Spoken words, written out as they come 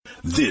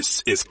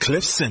This is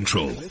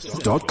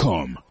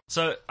CliffCentral.com.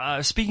 So,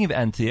 speaking of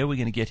Anthea, we're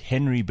going to get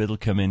Henry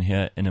Biddlecombe in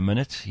here in a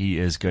minute. He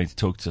is going to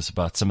talk to us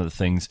about some of the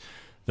things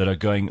that are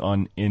going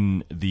on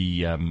in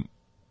the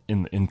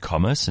in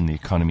commerce and the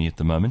economy at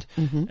the moment.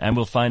 And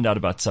we'll find out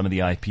about some of the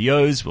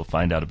IPOs. We'll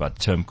find out about a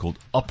term called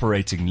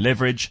operating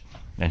leverage.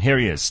 And here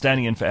he is,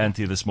 standing in for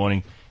Anthea this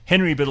morning.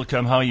 Henry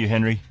Biddlecombe, how are you,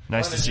 Henry?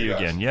 Nice to see you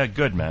again. Yeah,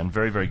 good, man.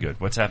 Very, very good.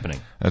 What's happening?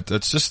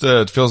 It's just,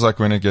 it feels like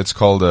when it gets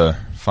cold,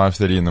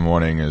 5:30 in the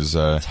morning is,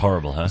 it's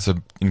horrible, huh? It's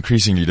an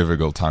increasingly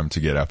difficult time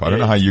to get up. I don't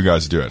know how you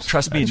guys do it.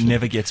 Trust me, it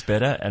never gets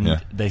better,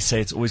 and they say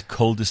it's always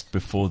coldest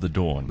before the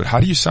dawn. But how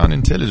do you sound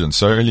intelligent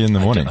so early in the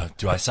morning?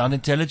 Do I sound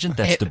intelligent?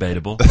 That's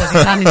debatable. Does he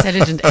sound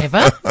intelligent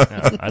ever?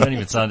 No, I don't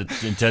even sound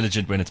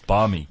intelligent when it's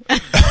balmy.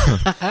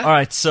 All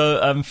right, so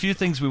a few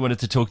things we wanted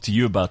to talk to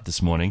you about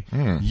this morning.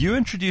 You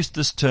introduced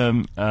this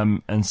term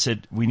and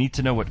said we need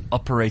to know what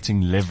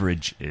operating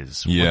leverage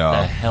is. Yeah.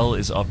 What the hell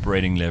is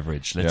operating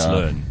leverage? Let's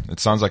learn.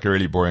 It sounds like a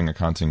really boring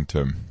accounting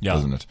term,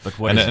 doesn't it? But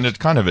what is and it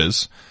kind of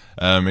is,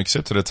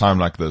 except at a time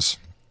like this.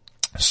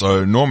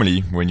 So normally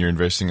when you're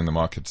investing in the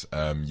market,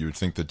 you would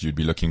think that you'd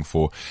be looking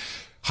for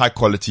high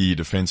quality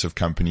defensive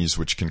companies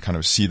which can kind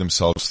of see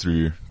themselves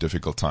through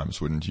difficult times,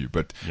 wouldn't you?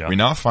 But we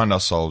now find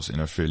ourselves in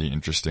a fairly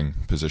interesting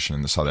position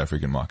in the South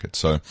African market.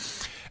 So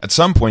at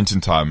some point in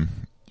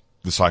time,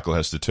 the cycle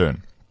has to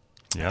turn.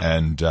 Yeah.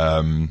 And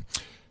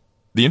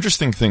the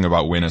interesting thing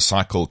about when a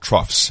cycle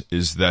troughs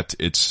is that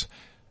it's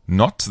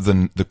not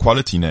the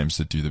quality names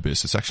that do the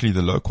best. It's actually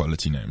the low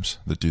quality names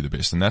that do the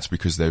best. And that's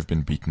because they've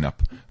been beaten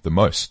up the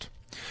most.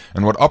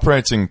 And what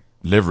operating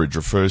leverage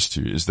refers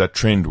to is that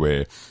trend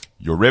where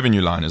your revenue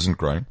line isn't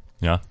growing.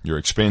 Yeah. Your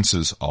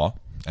expenses are,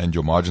 and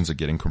your margins are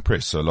getting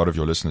compressed. So a lot of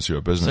your listeners who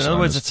are business So in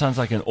other words, owners, it sounds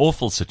like an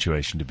awful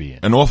situation to be in.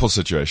 an awful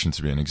situation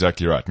to be in,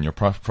 exactly right. And your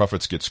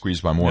profits get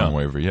squeezed by more and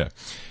more every year.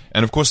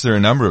 And of course, there are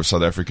a number of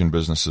South African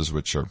businesses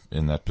which are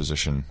in that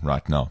position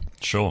right now.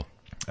 Sure.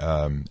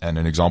 And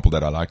an example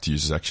that I like to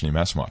use is actually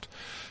Massmart.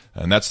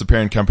 And that's the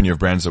parent company of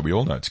brands that we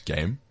all know. It's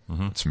Game,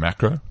 it's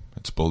Macro,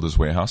 it's Builders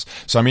Warehouse.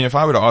 So, I mean, if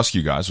I were to ask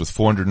you guys, with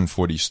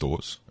 440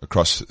 stores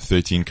across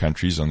 13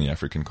 countries on the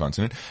African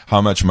continent, how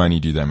much money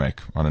do they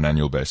make on an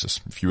annual basis?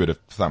 If you were to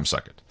thumb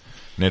suck it.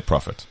 Net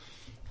profit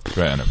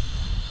per annum.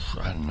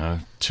 I don't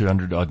know,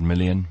 200 odd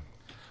million.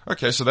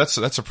 Okay, so that's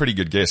a pretty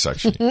good guess,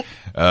 actually.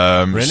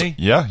 Really? So,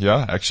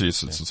 yeah. Actually,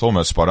 it's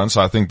almost spot on.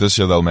 So I think this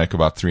year they'll make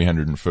about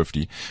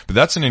 350. But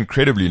that's an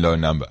incredibly low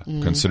number,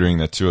 considering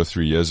that 2 or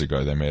 3 years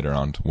ago they made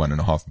around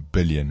 1.5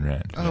 billion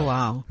rand. Oh,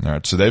 wow. All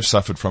right, so they've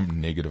suffered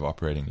from negative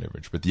operating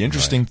leverage. But the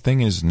interesting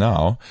thing is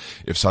now,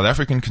 if South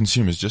African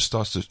consumers just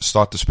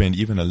start to spend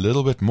even a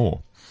little bit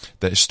more,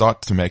 they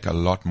start to make a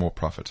lot more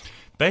profit.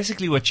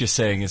 Basically what you're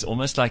saying is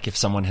almost like if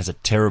someone has a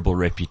terrible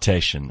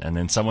reputation and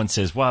then someone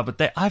says, wow,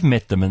 but I've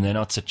met them and they're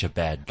not such a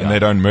bad guy. And they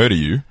don't murder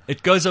you.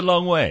 It goes a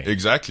long way.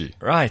 Exactly.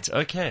 Right,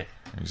 okay.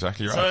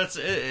 Exactly right. So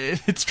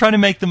it's trying to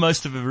make the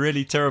most of a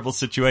really terrible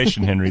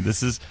situation, Henry.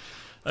 This is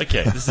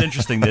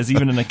interesting. There's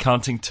even an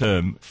accounting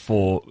term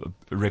for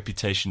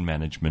reputation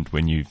management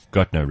when you've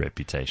got no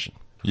reputation.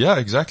 Yeah,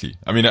 exactly.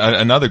 I mean,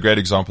 another great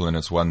example, and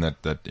it's one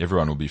that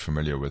everyone will be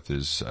familiar with,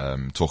 is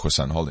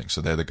Tsogo Holdings.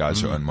 So they're the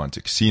guys who own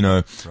Monte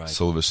Casino,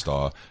 Silver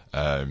Star,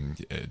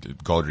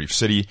 Gold Reef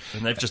City.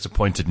 And they've just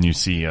appointed new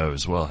CEO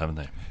as well, haven't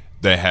they?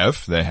 They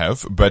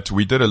have. But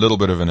we did a little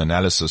bit of an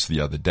analysis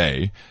the other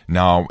day.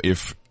 Now,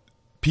 if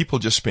people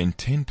just spend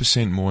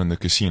 10% more in the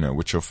casino,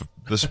 which of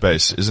this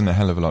space isn't a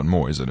hell of a lot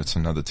more, is it? It's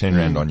another 10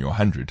 rand on your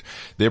 100.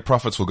 Their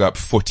profits will go up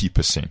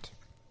 40%.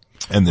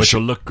 And which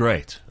will look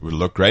great. It will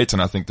look great,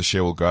 and I think the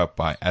share will go up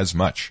by as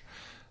much.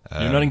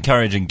 You're not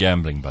encouraging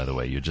gambling, by the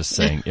way. You're just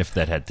saying if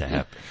that had to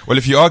happen. Well,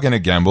 if you are going to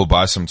gamble,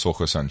 buy some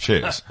Tsogo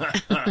shares.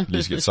 At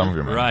least get some of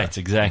your money. Right,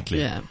 exactly.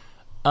 Yeah.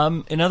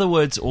 In other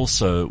words,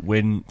 also,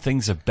 when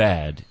things are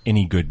bad,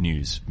 any good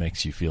news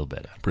makes you feel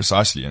better.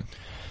 Precisely. Yeah.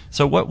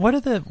 So what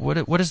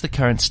is the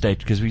current state?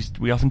 Because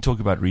we often talk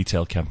about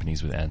retail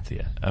companies with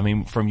Anthea. I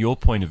mean, from your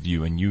point of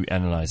view, and you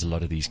analyze a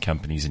lot of these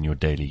companies in your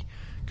daily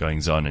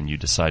goings on, and you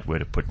decide where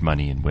to put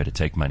money and where to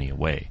take money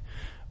away.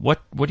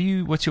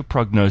 What's your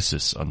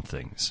prognosis on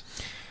things?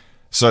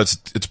 So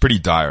it's pretty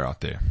dire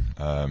out there.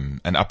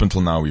 And up until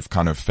now, we've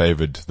kind of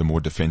favored the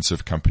more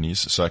defensive companies.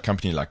 So a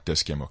company like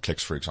Dis-Chem or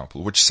Clicks, for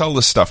example, which sell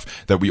the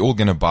stuff that we're all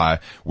going to buy,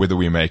 whether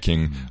we're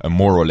making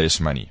more or less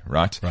money,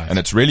 right? And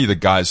it's really the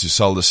guys who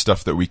sell the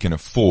stuff that we can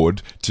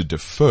afford to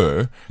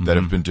defer that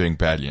have been doing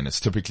badly. And it's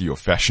typically your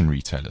fashion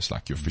retailers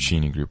like your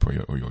Foschini Group or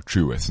your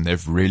Truworth. And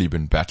they've really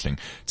been battling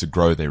to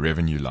grow their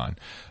revenue line.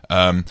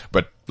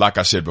 But like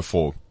I said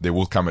before, there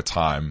will come a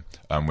time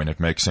when it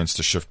makes sense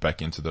to shift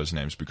back into those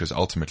names, because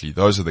ultimately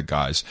those are the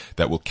guys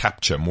that will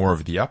capture more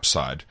of the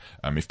upside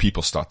if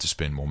people start to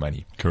spend more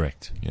money.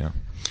 Correct. Yeah.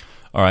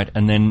 All right.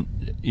 And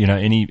then,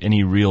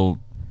 any real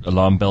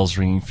alarm bells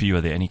ringing for you?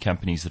 Are there any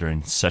companies that are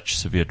in such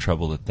severe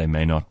trouble that they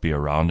may not be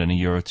around in a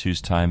year or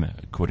two's time,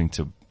 according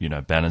to,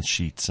 balance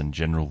sheets and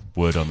general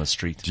word on the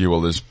street? Gee,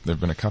 well, there've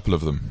been a couple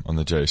of them on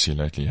the JSE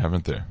lately,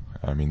 haven't there?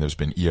 I mean, there's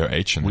been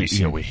EOH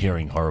and we're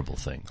hearing horrible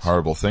things.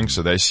 Horrible things.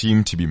 So they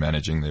seem to be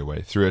managing their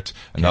way through it.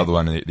 Another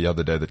one the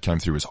other day that came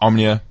through was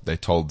Omnia. They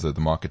told the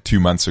market 2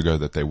 months ago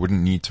that they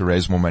wouldn't need to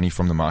raise more money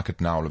from the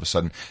market. Now all of a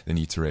sudden they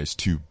need to raise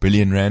 2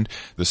 billion rand.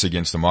 This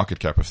against the market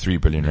cap of 3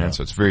 billion rand.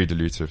 So it's very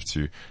dilutive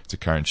to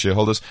current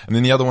shareholders. And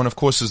then the other one, of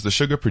course, is the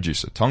sugar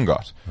producer,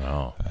 Tongaat.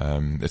 Oh.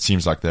 It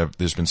seems like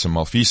there's been some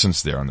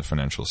malfeasance there on the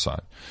financial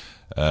side.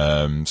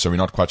 So we're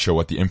not quite sure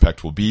what the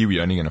impact will be.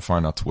 We're only going to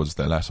find out towards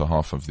the latter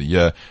half of the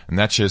year. And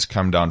that share's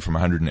come down from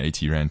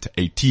 180 rand to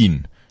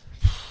 18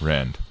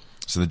 rand.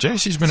 So the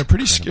JSE's been a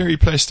pretty scary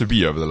place to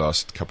be over the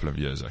last couple of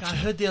years, actually. I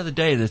heard the other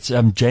day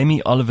that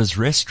Jamie Oliver's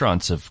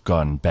restaurants have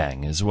gone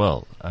bang as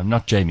well.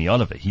 Not Jamie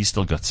Oliver. He's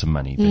still got some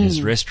money, but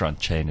his restaurant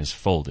chain has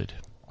folded.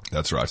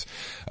 That's right.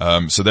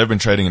 So they've been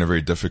trading in a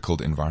very difficult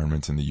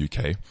environment in the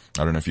UK.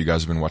 I don't know if you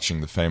guys have been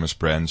watching the Famous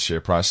Brands share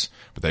price,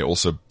 but they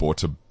also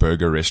bought a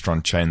burger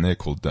restaurant chain there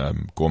called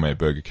Gourmet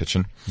Burger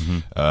Kitchen.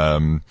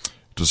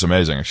 It was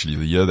amazing, actually.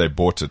 The year they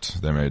bought it,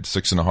 they made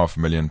 £6.5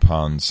 million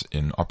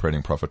in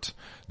operating profit.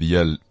 The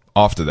year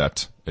after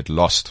that, it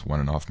lost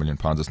 £1.5 million.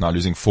 It's now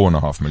losing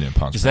 £4.5 million.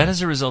 Is that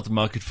as a result of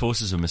market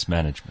forces or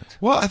mismanagement?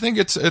 Well, I think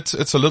it's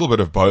a little bit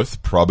of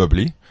both,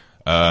 probably.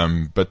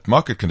 But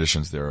market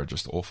conditions there are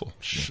just awful.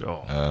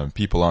 Sure.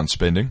 People aren't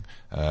spending.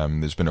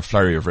 There's been a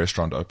flurry of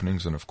restaurant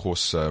openings, and of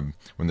course,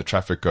 when the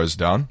traffic goes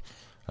down,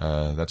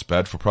 that's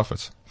bad for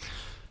profits.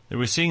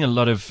 We're seeing a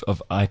lot of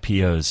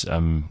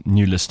IPOs,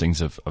 new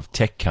listings of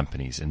tech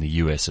companies in the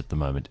US at the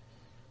moment.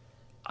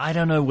 I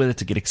don't know whether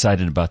to get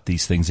excited about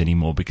these things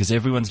anymore because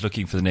everyone's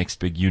looking for the next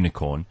big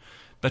unicorn.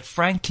 But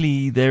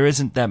frankly, there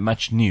isn't that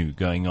much new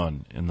going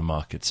on in the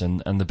markets,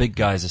 and the big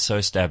guys are so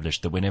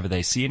established that whenever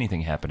they see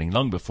anything happening,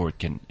 long before it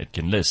can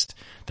list,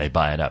 they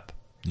buy it up.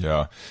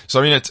 Yeah. So,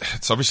 I mean,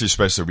 it's obviously a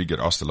space that we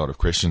get asked a lot of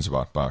questions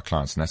about by our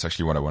clients, and that's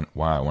actually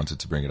why I wanted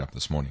to bring it up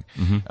this morning.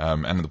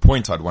 And the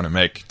point I'd want to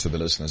make to the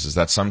listeners is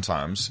that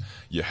sometimes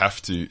you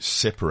have to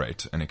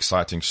separate an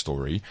exciting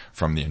story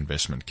from the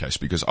investment case,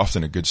 because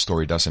often a good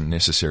story doesn't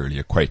necessarily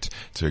equate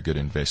to a good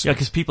investment. Yeah,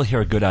 because people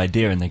hear a good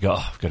idea and they go,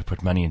 oh, I've got to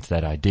put money into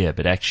that idea,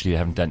 but actually you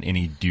haven't done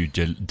any due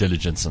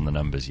diligence on the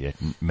numbers yet.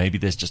 Maybe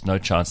there's just no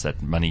chance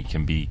that money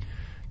can be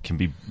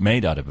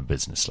made out of a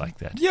business like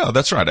that. Yeah,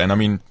 that's right. And I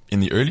mean, in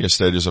the earlier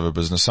stages of a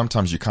business,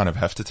 sometimes you kind of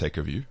have to take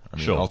a view. I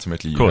mean,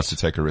 ultimately you have to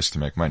take a risk to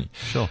make money.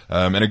 Sure.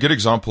 And a good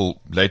example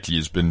lately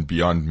has been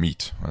Beyond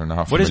Meat. I don't know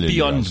how familiar What is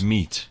Beyond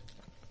Meat?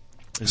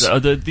 Are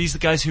these the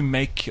guys who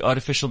make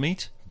artificial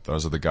meat?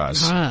 Those are the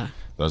guys.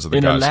 Those are the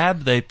guys. In a guys.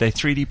 lab, they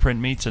 3D print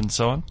meat and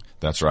so on?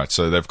 That's right.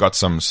 So they've got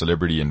some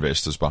celebrity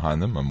investors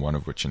behind them, and one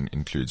of which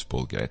includes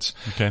Bill Gates.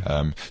 Okay.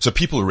 So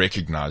people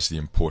recognize the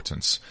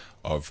importance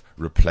of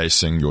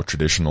replacing your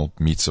traditional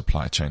meat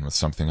supply chain with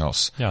something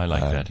else. Yeah, I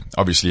like that.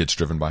 Obviously, it's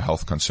driven by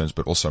health concerns,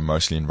 but also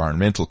mostly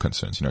environmental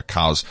concerns. You know,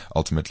 cows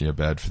ultimately are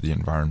bad for the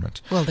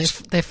environment. Well, they're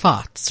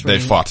farts. Really.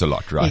 They fart a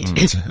lot, right?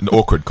 It's an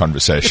awkward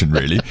conversation,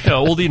 really. Yeah,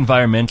 all the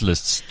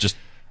environmentalists just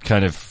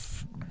kind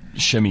of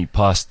shimmy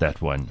past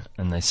that one,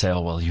 and they say,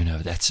 "Oh, well, you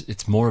know,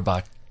 it's more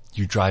about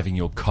you driving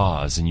your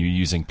cars and you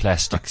using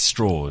plastic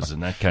straws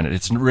and that kind of."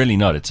 It's really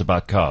not. It's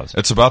about cars.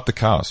 It's about the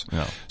cows.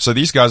 Yeah. So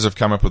these guys have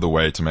come up with a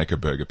way to make a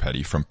burger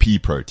patty from pea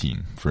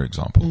protein, for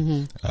example.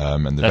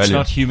 And That's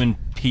not human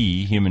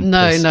pea.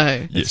 No, piss. no.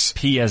 Yes. It's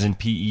pea as in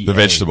PEA. The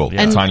vegetable.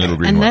 Yeah. Tiny little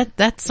green one. And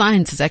that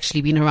science has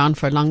actually been around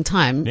for a long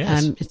time.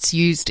 Yes. It's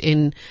used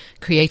in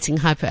creating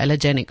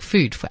hypoallergenic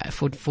food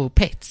for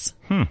pets.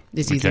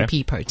 It's using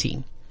pea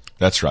protein.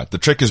 That's right. The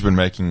trick has been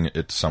making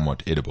it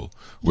somewhat edible,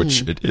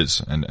 which it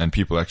is, and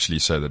people actually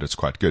say that it's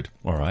quite good.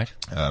 All right.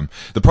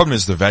 The problem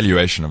is the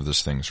valuation of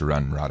this thing's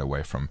run right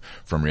away from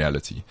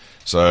reality.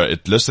 So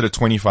it listed at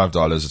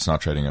 $25. It's now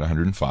trading at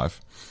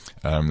 $105.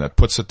 That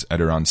puts it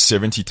at around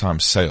 70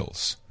 times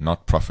sales,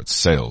 not profits,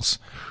 sales,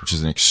 which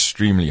is an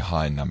extremely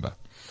high number.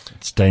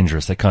 It's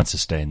dangerous. They can't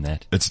sustain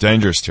that. It's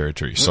dangerous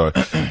territory. So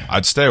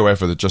I'd stay away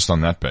from it just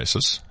on that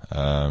basis.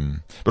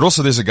 But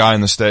also there's a guy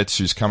in the States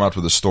who's come out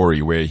with a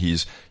story where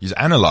he's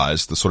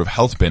analyzed the sort of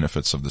health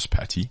benefits of this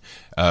patty.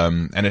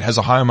 And it has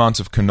a high amount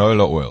of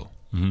canola oil,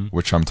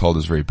 which I'm told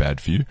is very bad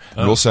for you. It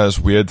also has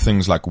weird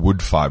things like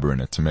wood fiber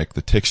in it to make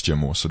the texture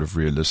more sort of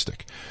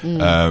realistic.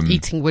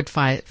 Eating wood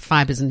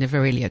fiber is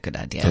never really a good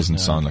idea. Doesn't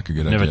sound like a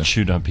good Never idea.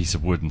 chewed on a piece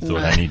of wood and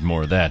thought I need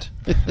more of that.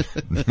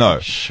 No.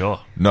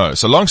 Sure. No.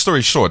 So long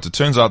story short, it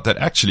turns out that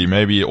actually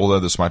maybe, although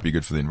this might be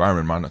good for the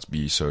environment, it might not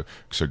be so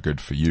good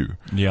for you.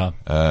 Yeah.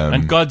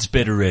 And God's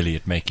better really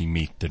at making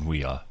meat than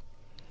we are.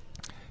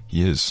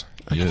 He is.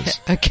 He is.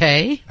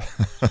 Okay.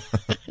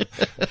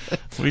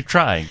 We're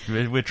trying.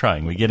 We're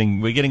trying. We're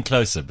getting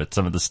closer, but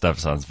some of the stuff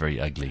sounds very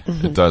ugly.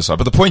 It does.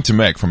 But the point to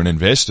make from an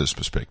investor's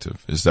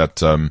perspective is that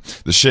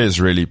the share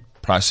is really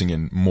pricing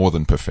in more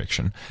than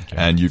perfection,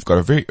 and you've got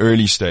a very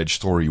early stage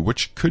story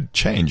which could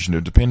change, you know,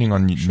 depending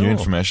on new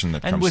information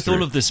that comes through. And with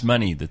all of this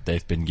money that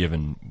they've been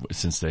given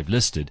since they've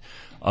listed,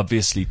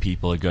 obviously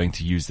people are going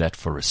to use that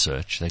for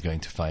research. They're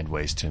going to find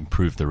ways to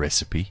improve the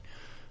recipe.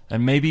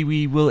 And maybe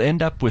we will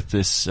end up with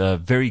this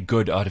very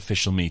good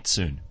artificial meat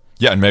soon.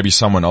 Yeah, and maybe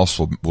someone else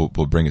will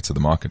bring it to the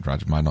market,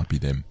 right? It might not be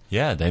them.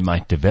 Yeah, they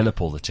might develop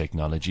all the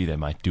technology, they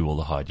might do all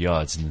the hard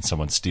yards, and then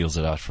someone steals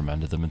it out from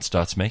under them and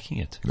starts making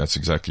it. That's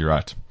exactly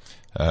right.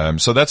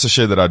 So that's a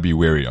share that I'd be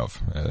wary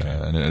of,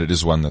 and it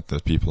is one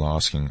that people are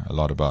asking a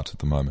lot about at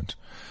the moment.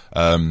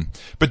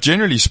 But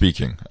generally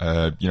speaking,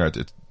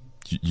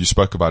 you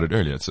spoke about it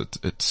earlier.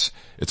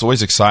 It's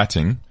always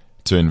exciting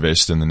to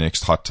invest in the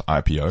next hot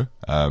IPO,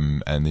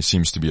 and there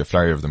seems to be a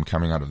flurry of them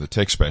coming out of the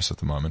tech space at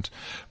the moment.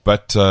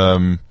 But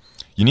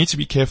you need to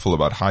be careful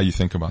about how you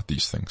think about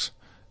these things.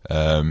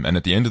 And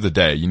at the end of the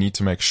day, you need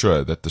to make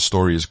sure that the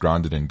story is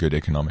grounded in good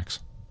economics.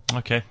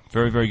 Okay,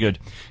 very, very good.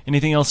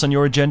 Anything else on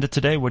your agenda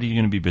today? What are you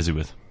going to be busy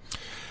with?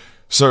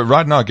 So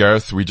right now,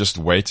 Gareth, we're just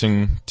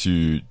waiting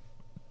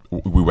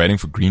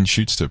for green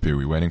shoots to appear.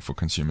 We're waiting for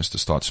consumers to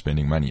start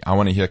spending money. I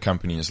want to hear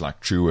companies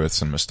like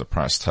Truworths and Mr.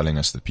 Price telling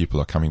us that people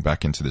are coming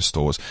back into their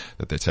stores,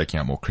 that they're taking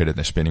out more credit,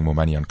 they're spending more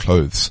money on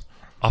clothes.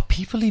 Are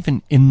people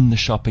even in the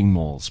shopping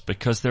malls?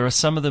 Because there are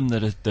some of them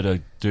that are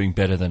doing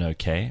better than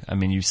okay. I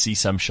mean, you see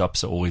some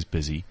shops are always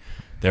busy.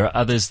 There are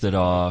others that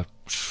are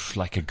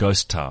like a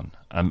ghost town.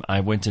 I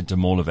went into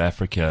Mall of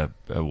Africa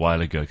a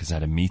while ago because I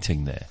had a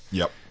meeting there.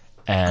 Yep.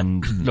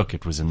 And look,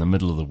 it was in the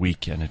middle of the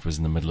week and it was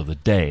in the middle of the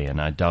day,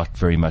 and I doubt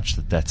very much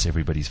that that's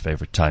everybody's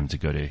favorite time to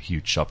go to a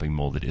huge shopping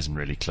mall that isn't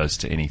really close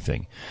to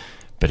anything.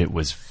 But it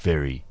was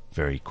very,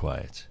 very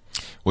quiet.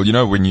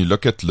 Well, when you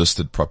look at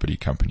listed property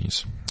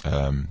companies,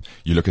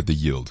 you look at the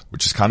yield,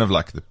 which is kind of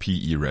like the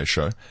PE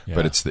ratio,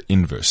 but it's the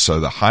inverse. So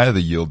the higher the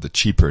yield, the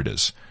cheaper it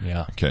is.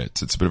 Yeah. Okay.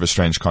 It's a bit of a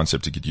strange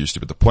concept to get used to,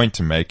 but the point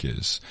to make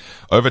is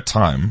over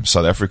time,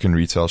 South African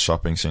retail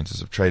shopping centers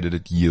have traded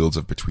at yields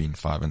of between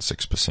 5 and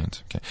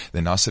 6%. Okay.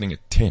 They're now sitting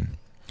at 10.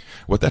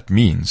 What that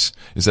means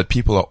is that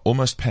people are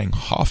almost paying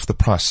half the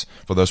price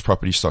for those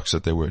property stocks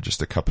that they were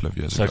just a couple of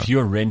years ago. So if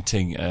you're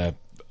renting a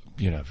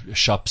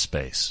shop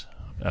space,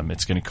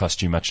 it's going to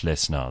cost you much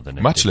less now than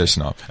much less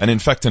now. And in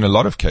fact, in a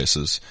lot of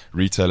cases,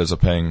 retailers are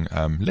paying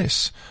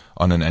less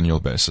on an annual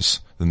basis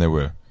than they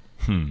were.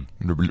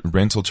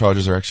 Rental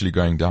charges are actually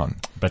going down.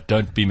 But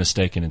don't be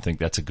mistaken and think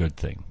that's a good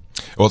thing.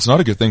 Well, it's not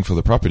a good thing for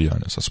the property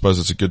owners. I suppose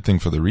it's a good thing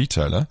for the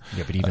retailer.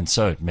 Yeah, but even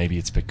so, maybe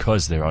it's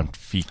because they're on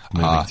feet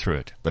moving through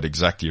it. But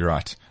exactly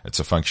right. It's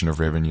a function of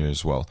revenue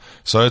as well.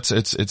 So it's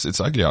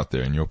ugly out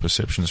there, and your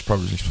perception is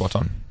probably spot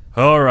on.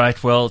 All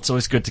right. Well, it's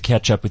always good to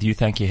catch up with you.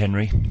 Thank you,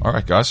 Henry. All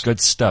right, guys. Good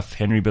stuff.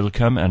 Henry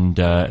Biddlecombe and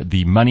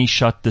the money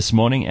shot this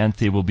morning.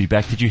 Anthea will be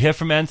back. Did you hear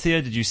from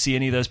Anthea? Did you see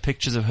any of those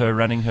pictures of her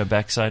running her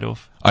backside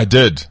off? I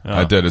did.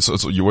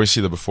 You always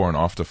see the before and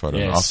after photo.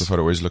 Yes. The after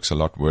photo always looks a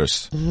lot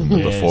worse than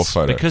the before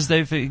photo. Because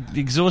they've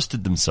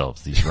exhausted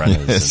themselves, these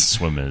runners and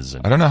swimmers.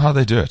 I don't know how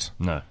they do it.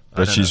 No.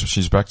 But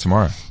she's back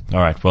tomorrow. All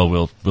right. Well,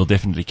 we'll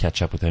definitely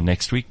catch up with her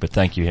next week. But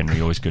thank you, Henry.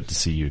 Always good to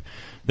see you.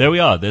 There we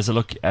are. There's a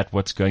look at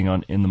what's going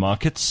on in the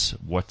markets,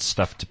 what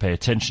stuff to pay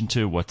attention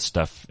to, what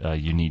stuff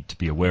you need to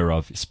be aware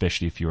of,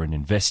 especially if you're an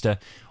investor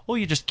or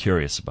you're just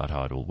curious about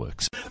how it all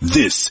works.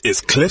 This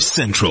is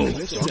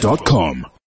CliffCentral.com.